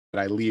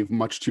I leave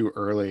much too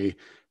early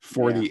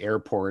for Yeah, the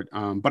airport.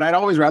 But I'd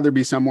always rather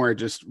be somewhere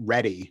just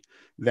ready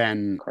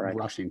than correct.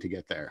 rushing to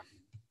get there.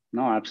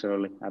 No,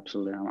 absolutely,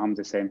 absolutely. I'm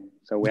the same.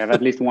 So we have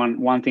at least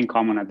one thing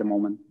common at the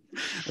moment.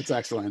 That's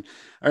excellent.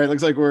 All right,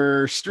 looks like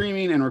we're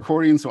streaming and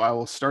recording, so I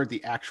will start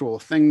the actual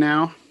thing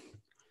now.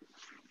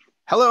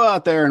 Hello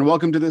out there, and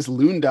welcome to this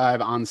Loon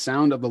Dive on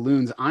Sound of the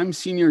Loons. I'm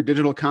Senior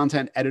Digital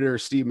Content Editor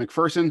Steve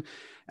McPherson,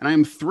 and I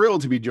am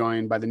thrilled to be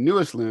joined by the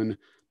newest Loon,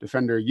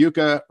 defender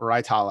Jukka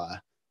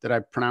Raitala. Did I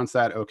pronounce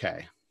that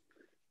okay?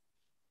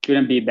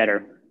 Couldn't be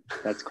better.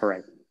 That's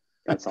correct.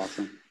 That's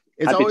awesome.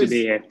 It's Happy to be always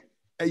here.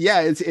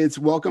 Yeah, it's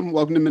welcome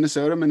to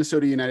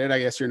Minnesota United. I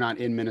guess you're not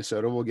in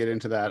Minnesota. We'll get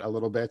into that a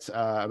little bit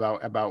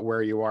about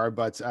where you are,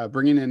 but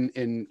bringing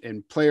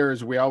in players,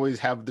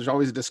 there's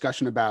always a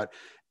discussion about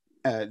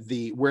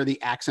the where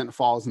the accent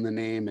falls in the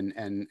name,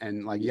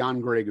 and like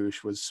Jan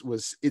Gregush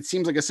was it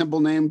seems like a simple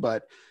name,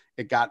 but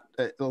it got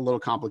a little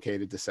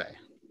complicated to say.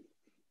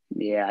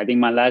 Yeah, I think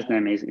my last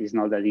name is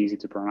not that easy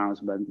to pronounce,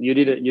 but you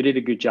did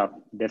a good job,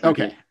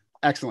 definitely. Okay,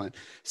 excellent.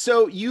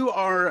 So you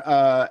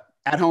are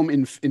at home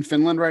in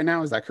Finland right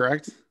now, is that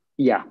correct?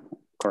 Yeah,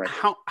 correct.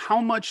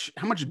 How much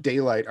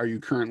daylight are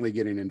you currently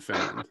getting in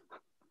Finland?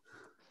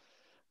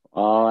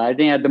 I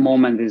think at the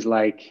moment is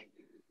like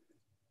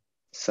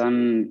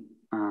sun.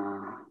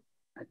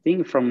 I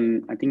think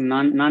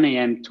 9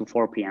 a.m. to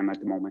 4 p.m. at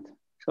the moment.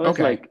 So it's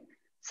Okay. like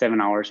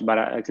 7 hours. But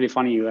actually,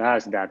 funny you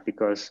asked that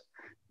because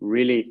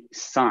really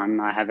sun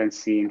I haven't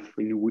seen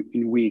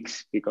in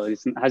weeks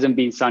because it hasn't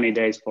been sunny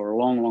days for a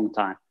long, long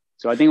time.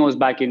 So I think it was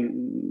back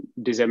in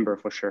December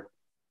for sure.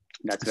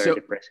 That's very So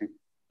depressing.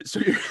 so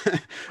you're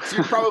so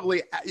you're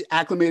probably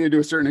acclimated to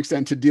a certain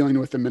extent to dealing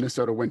with the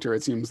Minnesota winter.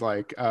 It seems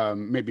like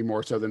maybe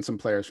more so than some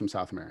players from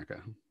South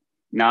America.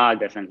 No,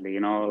 definitely.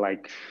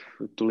 Like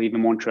to live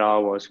in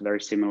Montreal was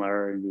very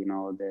similar.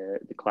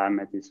 The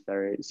climate is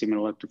very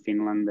similar to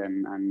Finland,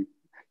 and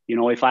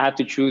if I have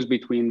to choose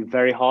between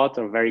very hot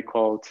or very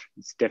cold,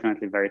 it's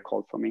definitely very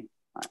cold for me.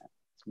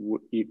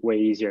 It's way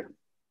easier.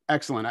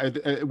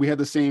 Excellent. We had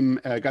the same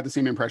got the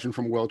same impression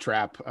from Will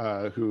Trapp,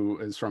 who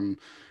is from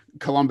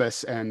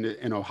Columbus and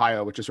in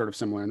Ohio, which is sort of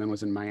similar, and then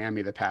was in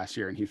Miami the past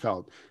year. And he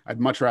felt I'd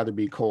much rather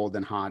be cold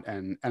than hot,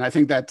 and I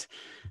think that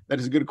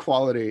is a good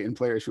quality in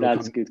players who will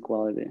That's good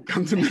quality.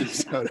 come to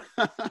Minnesota.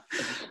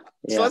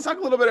 So Yeah. let's talk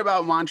a little bit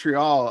about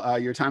Montreal.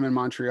 Your time in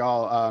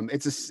Montreal.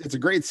 It's a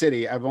great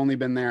city. I've only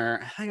been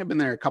there. I think I've been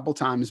there a couple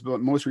times,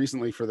 but most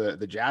recently for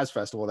the jazz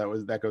festival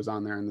that goes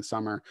on there in the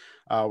summer,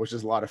 which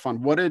is a lot of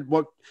fun.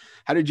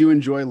 How did you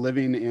enjoy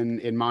living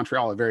in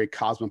Montreal, a very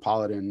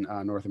cosmopolitan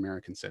North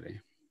American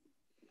city?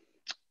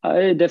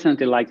 I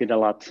definitely liked it a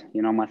lot.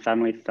 My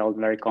family felt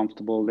very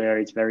comfortable there.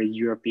 It's very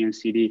European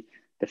city.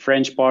 The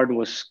French part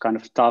was kind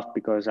of tough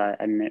because I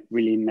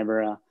really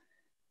never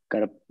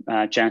got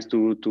a chance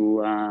to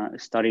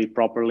study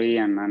properly,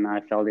 and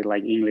I felt it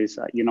like English.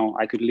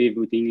 I could live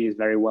with English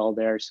very well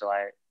there, so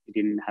I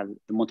didn't have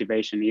the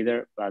motivation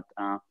either. But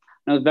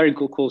it was a very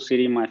cool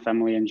city. My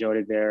family enjoyed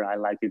it there. I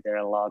liked it there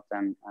a lot,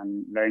 and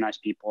very nice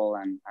people,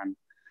 and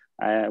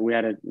we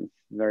had a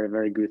very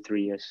very good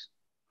 3 years.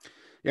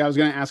 Yeah, I was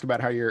going to ask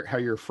about how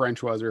your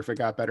French was, or if it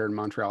got better in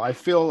Montreal. I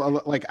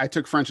feel like I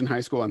took French in high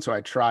school, and so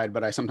I tried,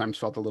 but I sometimes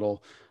felt a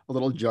little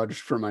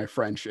judged for my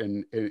French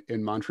in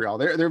Montreal.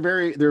 They're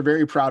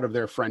very proud of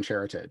their French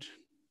heritage.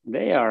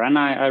 They are, and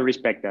I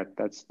respect that.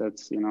 That's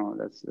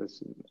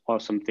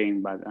awesome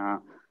thing. But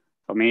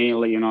for me,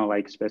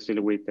 like especially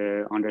with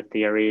under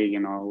theory,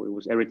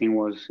 everything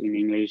was in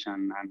English,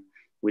 and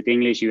with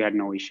English you had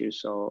no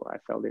issues. So I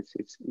felt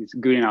it's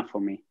good enough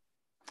for me.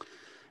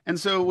 And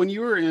so when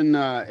you were in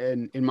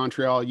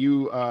Montreal,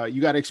 you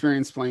got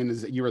experience playing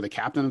as you were the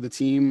captain of the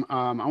team.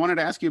 I wanted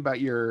to ask you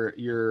about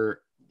your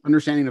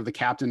understanding of the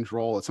captain's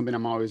role. It's something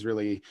I'm always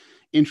really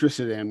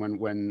interested in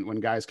when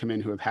guys come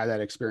in who have had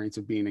that experience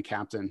of being a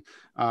captain.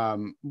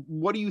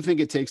 What do you think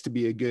it takes to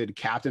be a good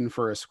captain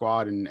for a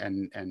squad,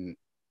 and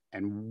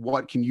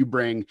what can you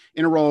bring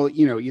in a role,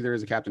 either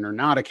as a captain or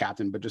not a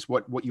captain, but just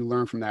what you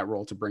learn from that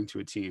role to bring to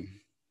a team?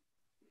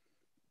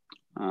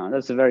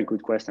 That's a very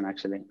good question,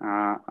 actually.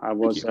 I Thank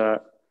was, you.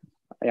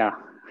 yeah,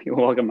 you're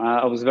welcome.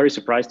 I was very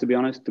surprised, to be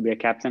honest, to be a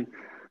captain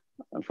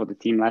for the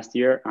team last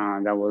year.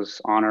 That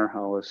was honor. I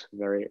was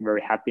very,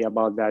 very happy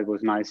about that. It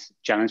was a nice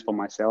challenge for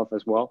myself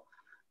as well.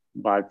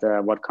 But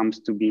what comes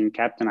to being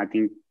captain, I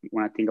think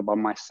when I think about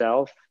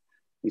myself,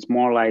 it's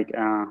more like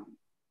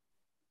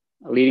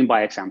leading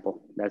by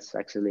example. That's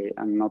actually,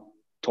 I'm not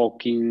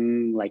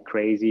talking like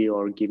crazy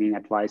or giving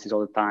advices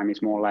all the time.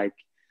 It's more like,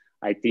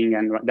 I think,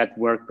 and that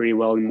worked pretty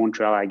well in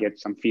Montreal. I get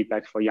some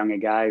feedback for younger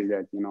guys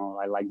that,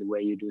 I like the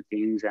way you do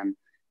things, and,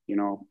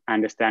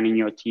 understanding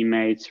your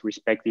teammates,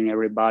 respecting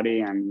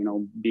everybody,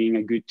 and, being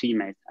a good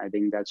teammate. I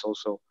think that's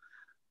also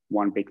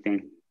one big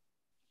thing.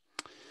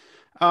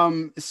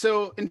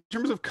 So in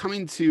terms of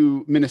coming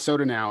to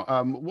Minnesota now,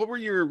 what were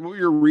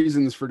your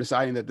reasons for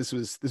deciding that this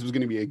was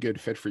going to be a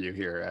good fit for you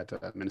here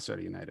at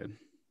Minnesota United?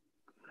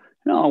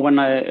 No, when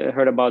I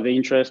heard about the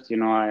interest,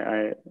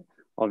 I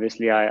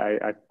obviously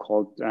I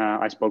called,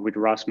 I spoke with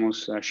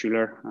Rasmus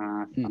Schuller,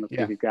 kind of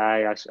Yeah. pretty guy,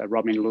 as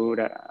Robin Lood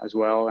as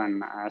well,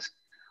 and asked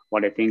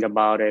what they think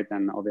about it.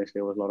 And obviously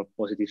there was a lot of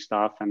positive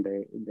stuff, and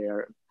they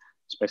are,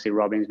 especially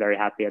Robin's very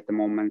happy at the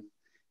moment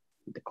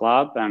with the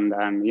club.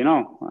 And you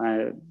know,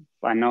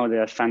 I know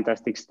they're a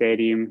fantastic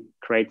stadium,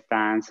 great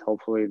fans.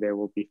 Hopefully there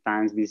will be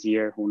fans this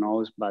year, who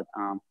knows? But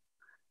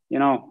you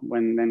know,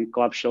 when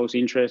club shows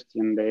interest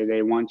and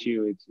they want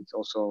you, it's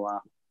also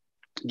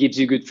gives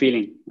you good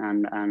feeling.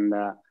 And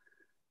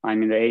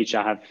I'm in the age,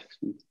 I have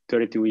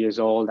 32 years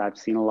old. I've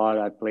seen a lot.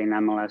 I play in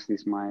MLS.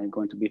 This is my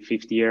going to be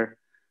fifth year,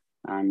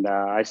 and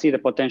I see the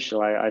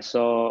potential. I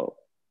saw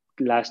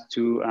last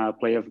two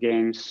playoff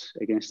games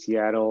against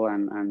Seattle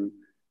and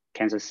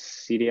Kansas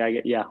City.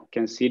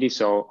 Kansas City.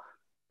 So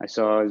I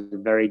saw a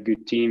very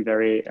good team,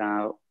 very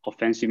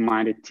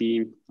offensive-minded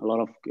team, a lot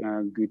of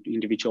good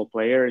individual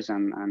players,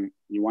 and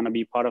you want to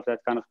be part of that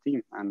kind of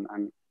team.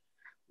 And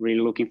really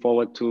looking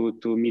forward to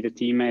meet the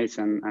teammates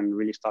and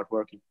really start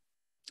working.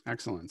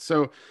 Excellent.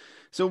 So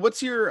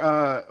what's your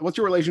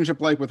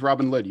relationship like with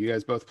Robin Lod? You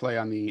guys both play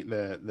on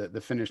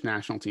the Finnish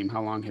national team.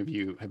 How long have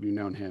you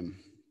known him?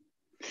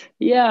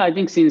 Yeah, I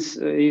think since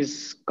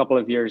he's a couple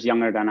of years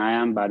younger than I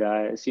am, but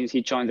since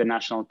he joined the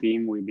national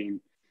team, we've been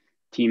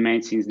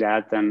teammates since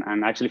that.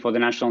 And actually for the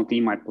national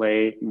team, I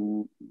play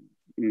in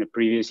the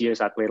previous years,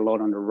 I played a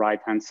lot on the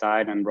right-hand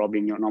side, and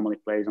Robin normally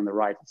plays on the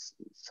right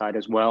side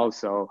as well.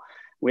 So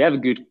we have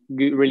a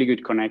really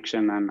good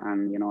connection.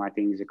 And you know, I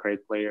think he's a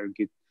great player,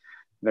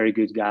 very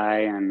good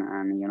guy.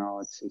 And you know,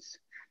 it's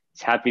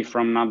happy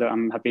from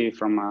I'm happy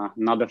from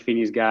another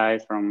Finnish guy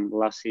from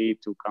Lassi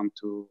to come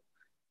to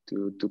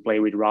play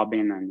with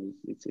Robin, and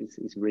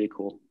it's really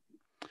cool.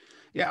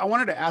 Yeah, I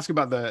wanted to ask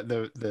about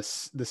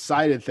the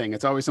sided thing.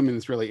 It's always something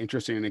that's really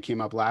interesting, and it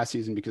came up last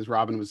season because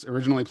Robin was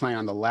originally playing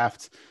on the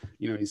left.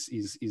 You know,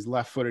 he's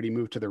left-footed. He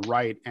moved to the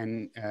right,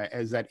 and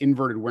as that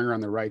inverted winger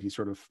on the right, he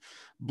sort of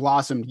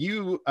blossomed.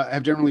 You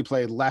have generally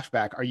played left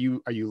back. Are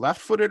you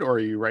left-footed or are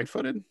you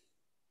right-footed?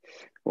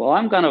 Well,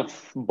 I'm kind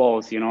of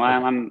both. You know, Okay.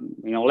 I'm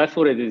you know,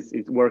 left-footed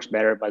it works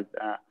better, but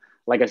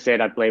like I said,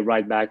 I play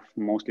right back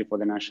mostly for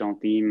the national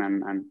team,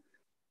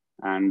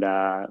 and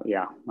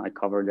yeah, I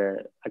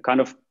kind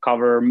of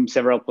cover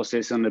several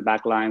positions on the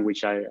back line,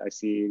 which I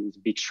see is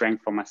big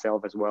strength for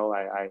myself as well.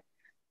 I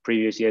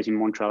previous years in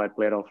Montreal, I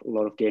played a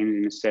lot of games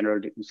in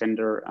the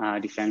center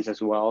defense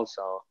as well.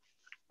 So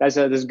that's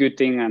a good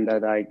thing, and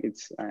that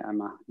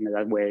I'm in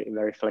that way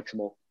very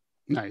flexible.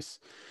 Nice.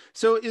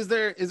 So is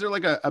there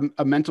like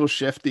a mental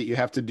shift that you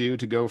have to do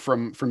to go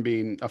from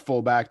being a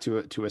fullback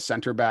to a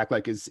center back?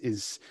 Like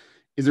is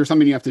there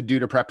something you have to do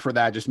to prep for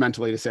that, just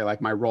mentally, to say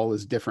like my role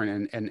is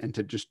different and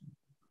to just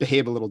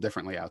behave a little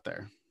differently out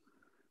there?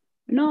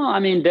 No, I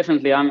mean,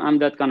 definitely. I'm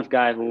that kind of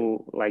guy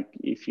who, like,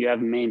 if you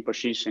have main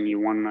position, you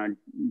want to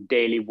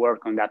daily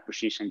work on that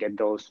position, get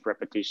those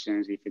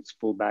repetitions. If it's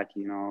fullback,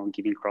 you know,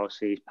 giving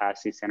crosses,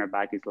 passes, center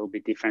back is a little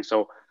bit different.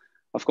 So,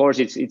 of course,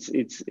 it's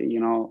you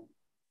know,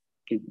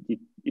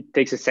 it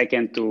takes a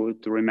second to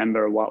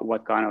remember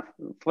what kind of,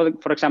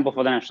 for example,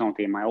 for the national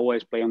team, I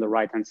always play on the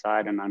right hand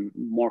side, and I'm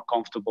more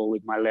comfortable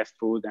with my left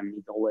foot, and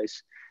it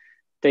always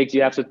takes,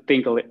 you have to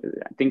think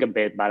a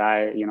bit, but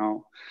I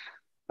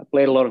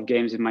played a lot of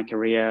games in my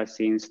career,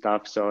 seeing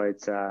stuff. So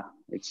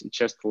it's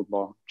just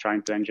football,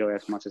 trying to enjoy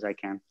as much as I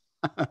can.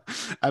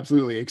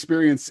 Absolutely.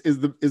 Experience is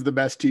the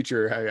best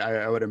teacher,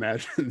 I would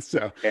imagine.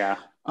 So, Yeah,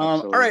 all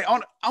absolutely.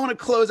 right. I want to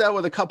close out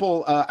with a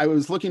couple. I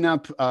was looking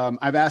up,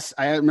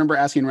 I remember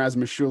asking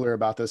Rasmus Schuller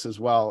about this as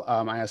well.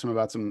 I asked him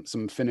about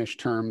some Finnish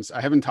terms.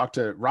 I haven't talked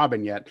to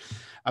Robin yet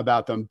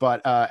about them,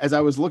 but as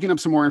I was looking up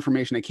some more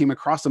information, I came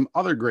across some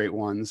other great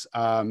ones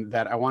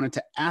that I wanted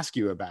to ask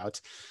you about.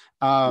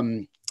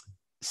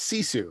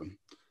 Sisu.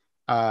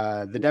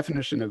 The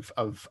definition of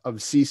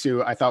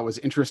sisu I thought was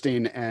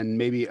interesting and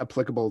maybe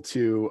applicable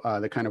to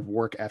the kind of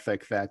work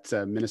ethic that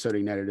Minnesota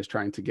United is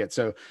trying to get.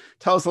 So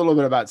tell us a little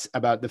bit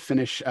about the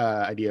Finnish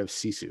idea of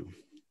sisu.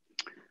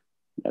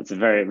 That's a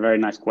very, very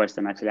nice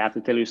question. Actually, I have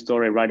to tell you a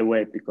story right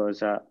away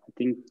because I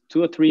think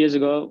 2 or 3 years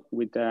ago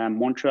with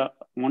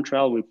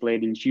Montreal, we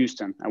played in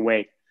Houston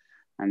away.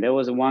 And there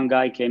was one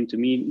guy came to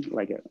me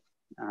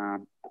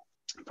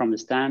from the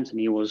stands, and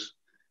he was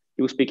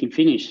speaking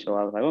Finnish. So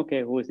I was like,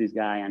 okay, who is this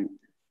guy? And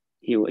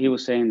he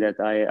was saying that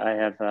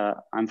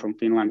I'm from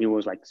Finland. He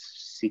was like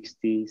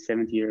 60,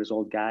 70 years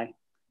old guy.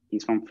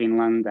 He's from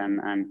Finland,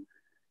 and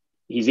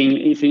his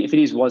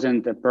Finnish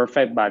wasn't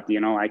perfect, but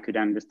I could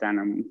understand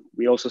him.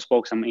 We also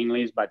spoke some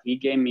English, but he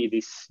gave me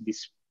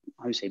this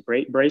how you say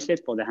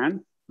bracelet for the hand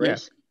Yeah.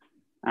 brace,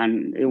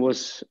 and it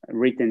was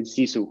written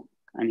Sisu,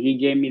 and he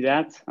gave me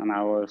that, and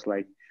I was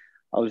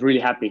really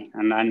happy,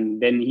 and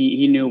then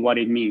he knew what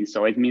it means.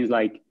 So it means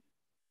like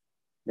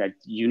that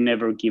you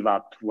never give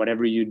up.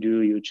 Whatever you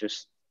do,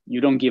 you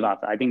don't give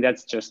up. I think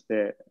that's just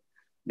the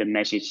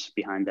message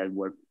behind that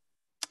word.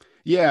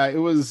 Yeah, it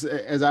was,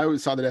 as I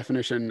saw the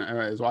definition,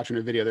 I was watching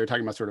a video, they were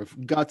talking about sort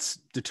of guts,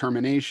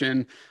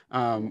 determination.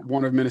 Yeah,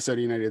 One of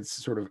Minnesota United's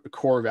sort of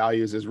core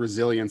values is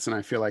resilience. And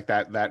I feel like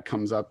that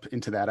comes up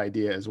into that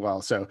idea as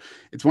well. So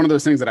it's one of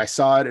those things that I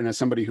saw it. And as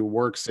somebody who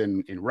works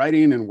in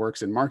writing and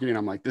works in marketing,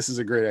 I'm like, this is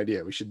a great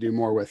idea. We should do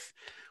more with.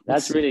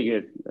 that's really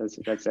good.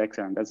 That's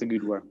excellent. That's a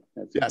good word.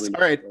 That's a Yes. really All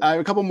good right. word. I have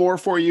a couple more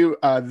for you.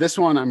 This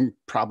one I'm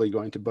probably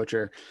going to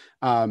butcher.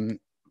 Um,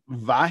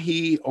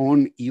 Vahi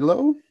on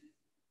Ilo.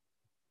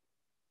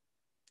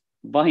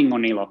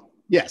 Vahingonilo, I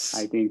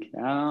Yes. think.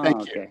 Oh,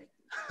 Thank you. okay.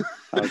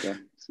 Okay.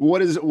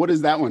 What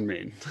does that one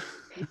mean?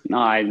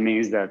 No, it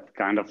means that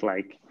kind of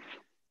like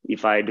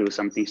if I do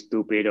something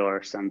stupid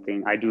or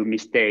something, I do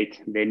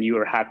mistake, then you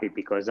are happy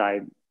because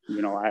I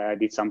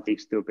did something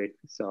stupid.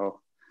 So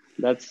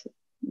that's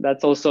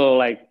that's also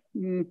like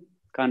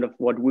kind of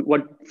what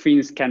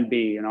things can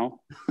be,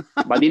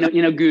 but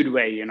in a good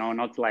way,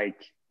 not like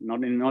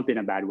not in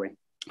a bad way.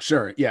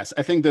 Sure. Yes,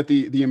 I think that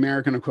the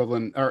American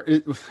equivalent, or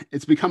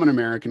it's become an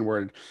American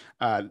word.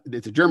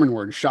 It's a German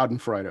word,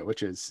 Schadenfreude,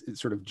 which is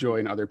sort of joy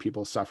in other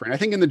people's suffering. I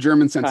think in the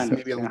German sense, it's Kind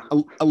of, maybe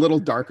yeah. a little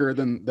darker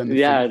than the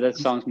Yeah, Finnish that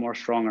sense. sounds more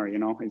stronger,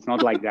 It's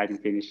not like that in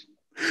Finnish.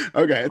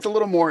 Okay, it's a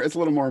little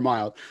more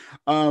mild.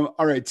 All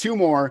right, two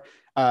more.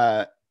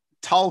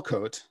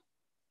 Talcoat,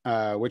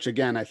 which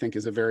again I think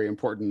is a very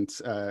important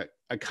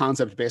a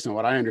concept based on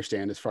what I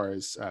understand as far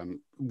as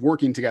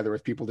working together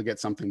with people to get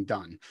something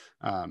done.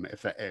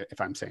 If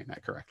I'm saying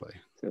that correctly.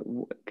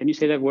 So, can you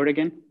say that word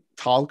again?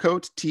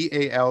 Talcoat,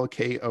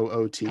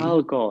 Talkoot.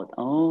 Talcott.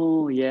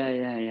 Oh, yeah,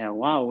 yeah, yeah.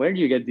 Wow, where do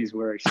you get these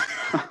words?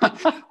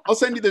 I'll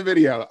send you the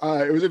video.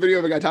 It was a video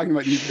of a guy talking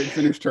about using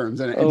Finnish terms,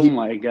 and Oh he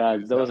my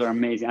God, those stuff. are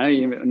amazing. I don't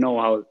even know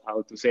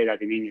how to say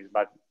that in English,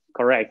 but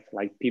correct.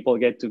 Like people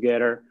get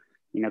together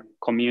in a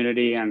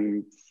community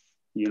and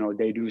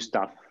they do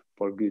stuff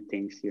for good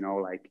things,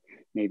 like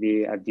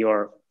maybe at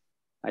your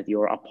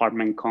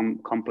apartment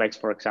complex,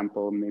 for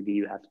example, maybe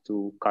you have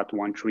to cut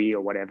one tree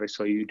or whatever.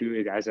 So you do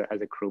it as a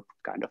group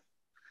kind of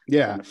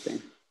Yeah. kind of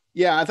thing.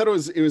 Yeah, I thought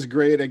it was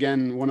great.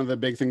 Again, one of the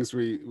big things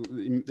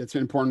that's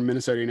been important in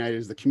Minnesota United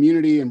is the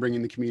community and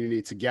bringing the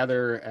community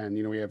together. And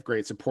we have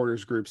great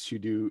supporters groups who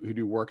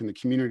do work in the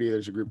community.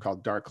 There's a group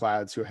called Dark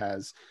Clouds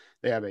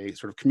they have a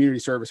sort of community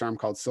service arm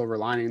called Silver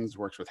Linings,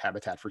 works with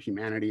Habitat for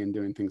Humanity and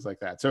doing things like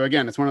that. So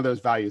again, it's one of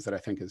those values that I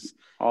think is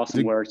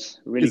Awesome a,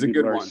 words, really is a good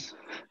good one. words,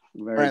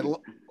 All very right, good.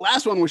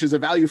 last one, which is a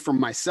value from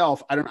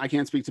myself. I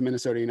can't speak to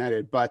Minnesota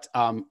United, but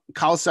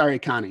Kalsari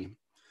Kani,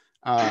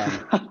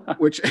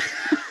 which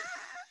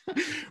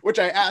which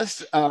I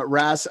asked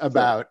Ras So,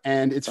 about,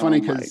 and it's funny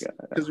oh my because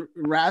God.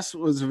 Ras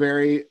was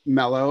very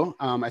mellow.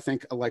 I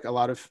think like a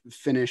lot of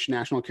Finnish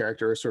national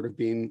characters, sort of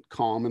being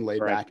calm and laid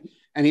back, Correct.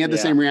 and he had the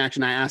Yeah. same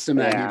reaction. I asked him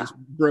that, and he Yeah. just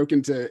broke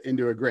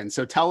into a grin.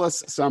 So tell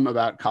us some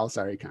about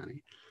Kalsari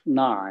Kani.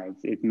 No,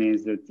 it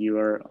means that you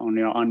are on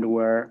your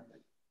underwear,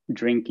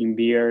 drinking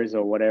beers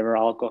or whatever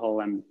alcohol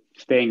and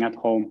staying at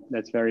home.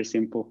 That's very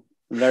simple.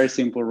 Very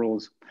simple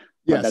rules.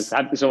 But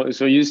Yes.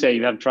 so you say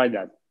you have tried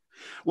that.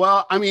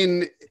 Well, I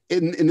mean,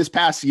 in this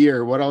past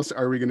year, what else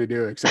are we going to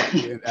do except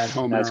be at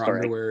home in That's our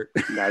correct. underwear?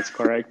 That's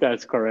correct.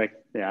 That's correct.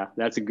 Yeah,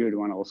 that's a good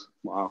one also.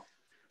 Wow.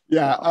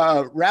 Yeah,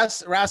 Wow.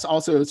 Ras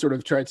also sort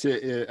of tried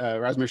to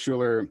Rasmus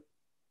Schuler,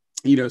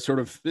 sort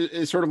of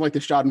like the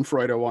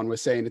Schadenfreude one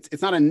was saying.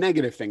 It's not a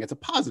negative thing; it's a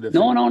positive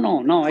No, thing. no,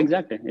 no, no,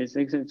 exactly. It's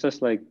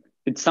just like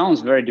it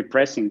sounds very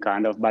depressing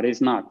kind of, but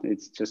it's not.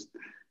 It's just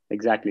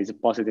exactly it's a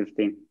positive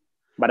thing.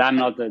 But I'm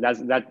not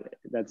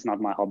that's not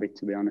my hobby,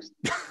 to be honest.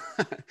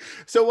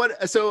 So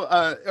what? So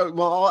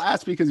well, I'll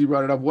ask because you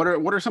brought it up. What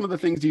are some of the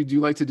things you do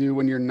like to do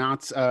when you're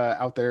not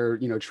out there,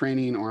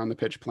 training or on the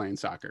pitch playing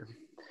soccer?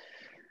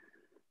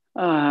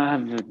 I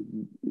have a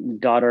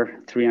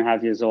daughter,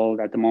 3.5 years old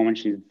at the moment.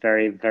 She's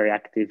very, very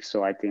active.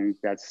 So I think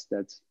that's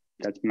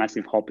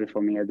massive hobby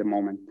for me at the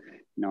moment.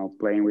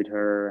 Playing with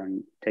her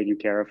and taking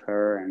care of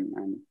her,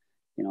 and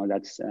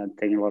that's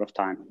taking a lot of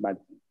time. But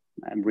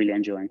I'm really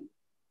enjoying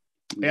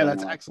Yeah, enjoying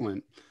that's a lot.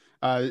 excellent.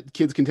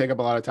 Kids can take up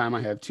a lot of time.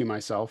 I have two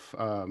myself.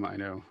 I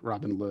know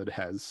Robin Lud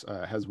has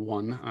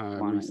one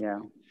One, yeah,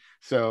 recently.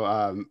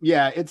 So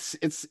yeah, it's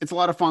a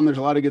lot of fun. There's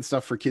a lot of good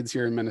stuff for kids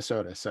here in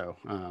Minnesota. So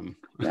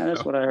yeah,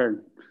 that's what I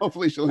heard.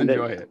 hopefully she'll And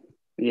enjoy it.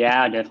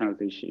 yeah,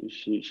 definitely,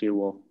 she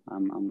will.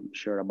 I'm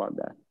sure about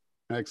that.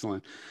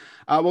 Excellent.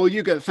 Well,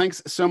 Yuka,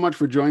 thanks so much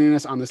for joining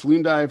us on this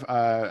Loon Dive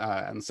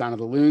on the Sound of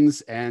the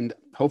Loons, and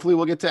hopefully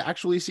we'll get to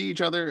actually see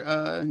each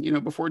other,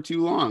 before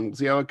too long. We'll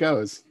see how it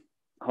goes.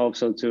 Hope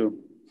so too.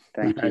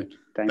 All Thank right. you.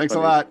 Thanks Thanks for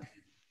a this. lot.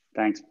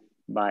 Thanks.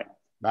 Bye.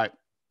 Bye.